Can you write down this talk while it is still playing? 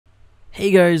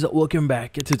Hey guys, welcome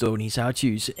back to Tony's How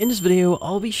To's. In this video,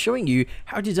 I'll be showing you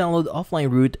how to download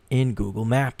offline route in Google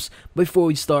Maps. Before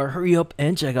we start, hurry up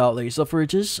and check out the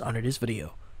suffrages under this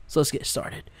video. So let's get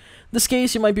started. In this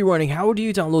case, you might be wondering, how do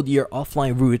you download your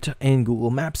offline route in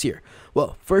Google Maps here?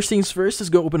 Well, first things first, let's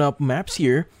go open up Maps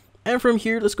here. And from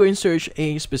here, let's go and search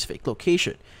a specific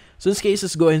location. So in this case,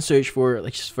 let's go and search for,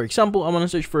 like, for example, I'm going to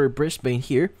search for Brisbane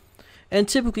here. And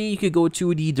typically, you could go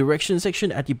to the direction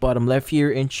section at the bottom left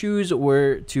here and choose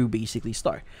where to basically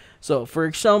start. So, for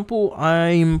example,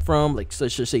 I'm from, like,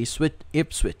 let's just say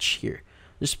Ipswich here.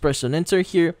 Just press on enter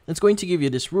here. It's going to give you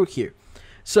this route here.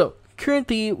 So,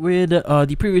 currently, with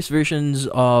the previous versions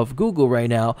of Google right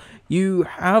now, you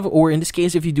have, or in this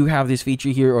case, if you do have this feature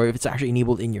here, or if it's actually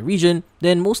enabled in your region,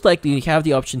 then most likely you have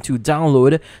the option to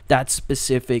download that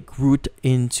specific route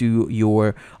into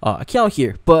your account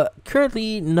here. But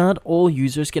currently, not all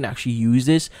users can actually use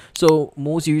this. So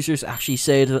most users actually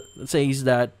says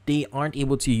that they aren't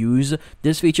able to use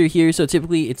this feature here. So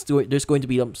typically, there's going to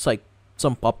be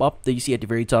some pop-up that you see at the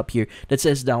very top here that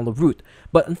says download route.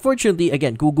 But unfortunately,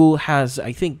 again, Google has,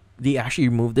 I think they actually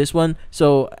removed this one.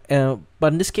 So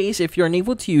but in this case, if you're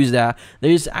unable to use that,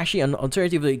 there's actually an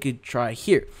alternative that you could try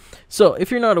here. So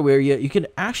if you're not aware yet, you can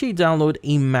actually download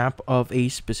a map of a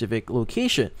specific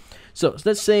location. So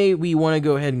let's say we want to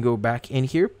go ahead and go back in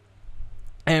here.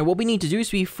 And what we need to do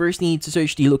is we first need to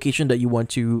search the location that you want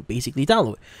to basically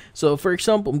download. So for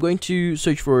example, I'm going to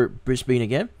search for Brisbane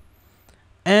again.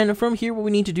 And from here, what we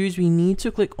need to do is we need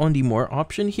to click on the more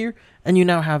option here, and you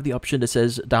now have the option that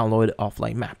says download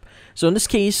offline map. So in this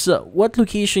case, what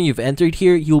location you've entered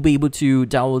here, you'll be able to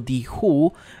download the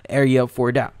whole area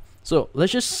for that. So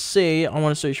let's just say I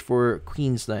want to search for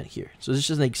Queensland here. So this is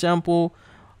just an example.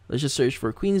 Let's just search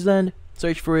for Queensland,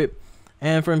 search for it.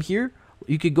 And from here,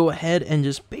 you could go ahead and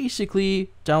just basically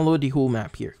download the whole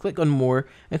map here. Click on more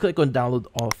and click on download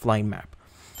offline map.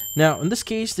 Now, in this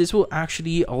case, this will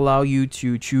actually allow you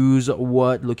to choose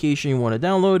what location you want to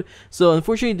download. So,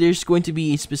 unfortunately, there's going to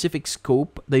be a specific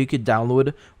scope that you could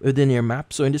download within your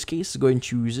map. So, in this case, go and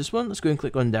choose this one. Let's go and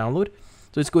click on download.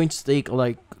 So, it's going to take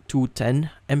like 210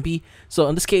 MB. So,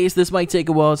 in this case, this might take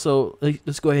a while. So,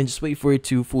 let's go ahead and just wait for it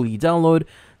to fully download.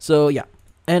 So, yeah.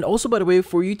 And also, by the way,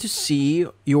 for you to see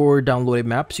your downloaded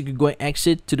maps, you could go and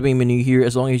exit to the main menu here.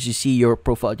 As long as you see your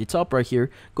profile at the top right here,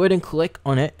 go ahead and click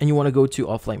on it, and you want to go to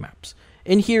offline maps.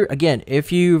 In here, again,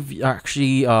 if you've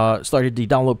actually started the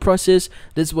download process,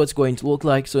 this is what's going to look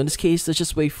like. So in this case, let's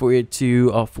just wait for it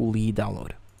to fully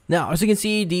download. Now, as you can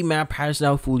see, the map has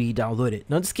now fully downloaded.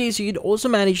 Now, in this case, you could also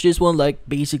manage this one like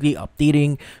basically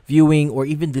updating, viewing, or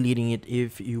even deleting it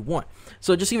if you want.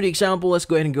 So just to give you an example, let's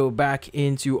go ahead and go back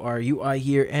into our UI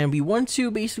here, and we want to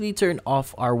basically turn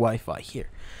off our Wi-Fi here.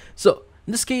 So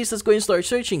in this case, let's go ahead and start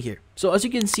searching here. So as you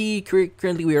can see,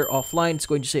 currently we are offline. It's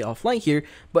going to say offline here,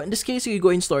 but in this case, you can go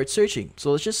ahead and start searching.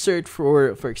 So let's just search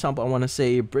for example, I want to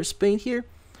say Brisbane here,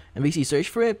 and basically search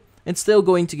for it. It's still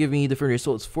going to give me different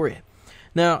results for it.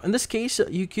 Now, in this case,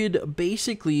 you could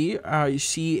basically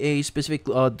see a specific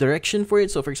direction for it.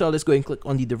 So, for example, let's go and click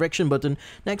on the direction button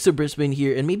next to Brisbane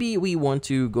here. And maybe we want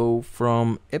to go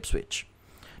from Ipswich.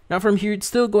 Now, from here, it's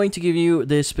still going to give you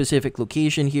this specific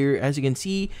location here. As you can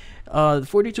see,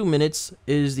 42 minutes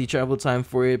is the travel time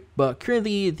for it. But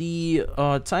currently, the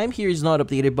time here is not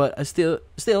updated. But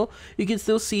still, you can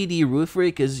still see the route for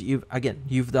it because you've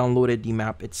downloaded the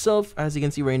map itself. As you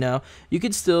can see right now, you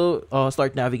can still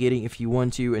start navigating if you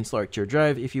want to and start your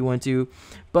drive if you want to.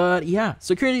 But yeah,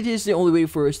 so currently this is the only way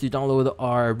for us to download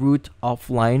our route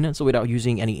offline, so without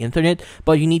using any internet.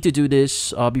 But you need to do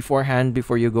this beforehand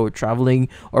before you go traveling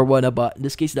or whatnot. But in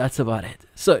this case, that's about it.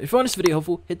 So if you found this video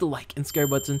helpful, hit the like and subscribe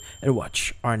button and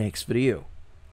watch our next video.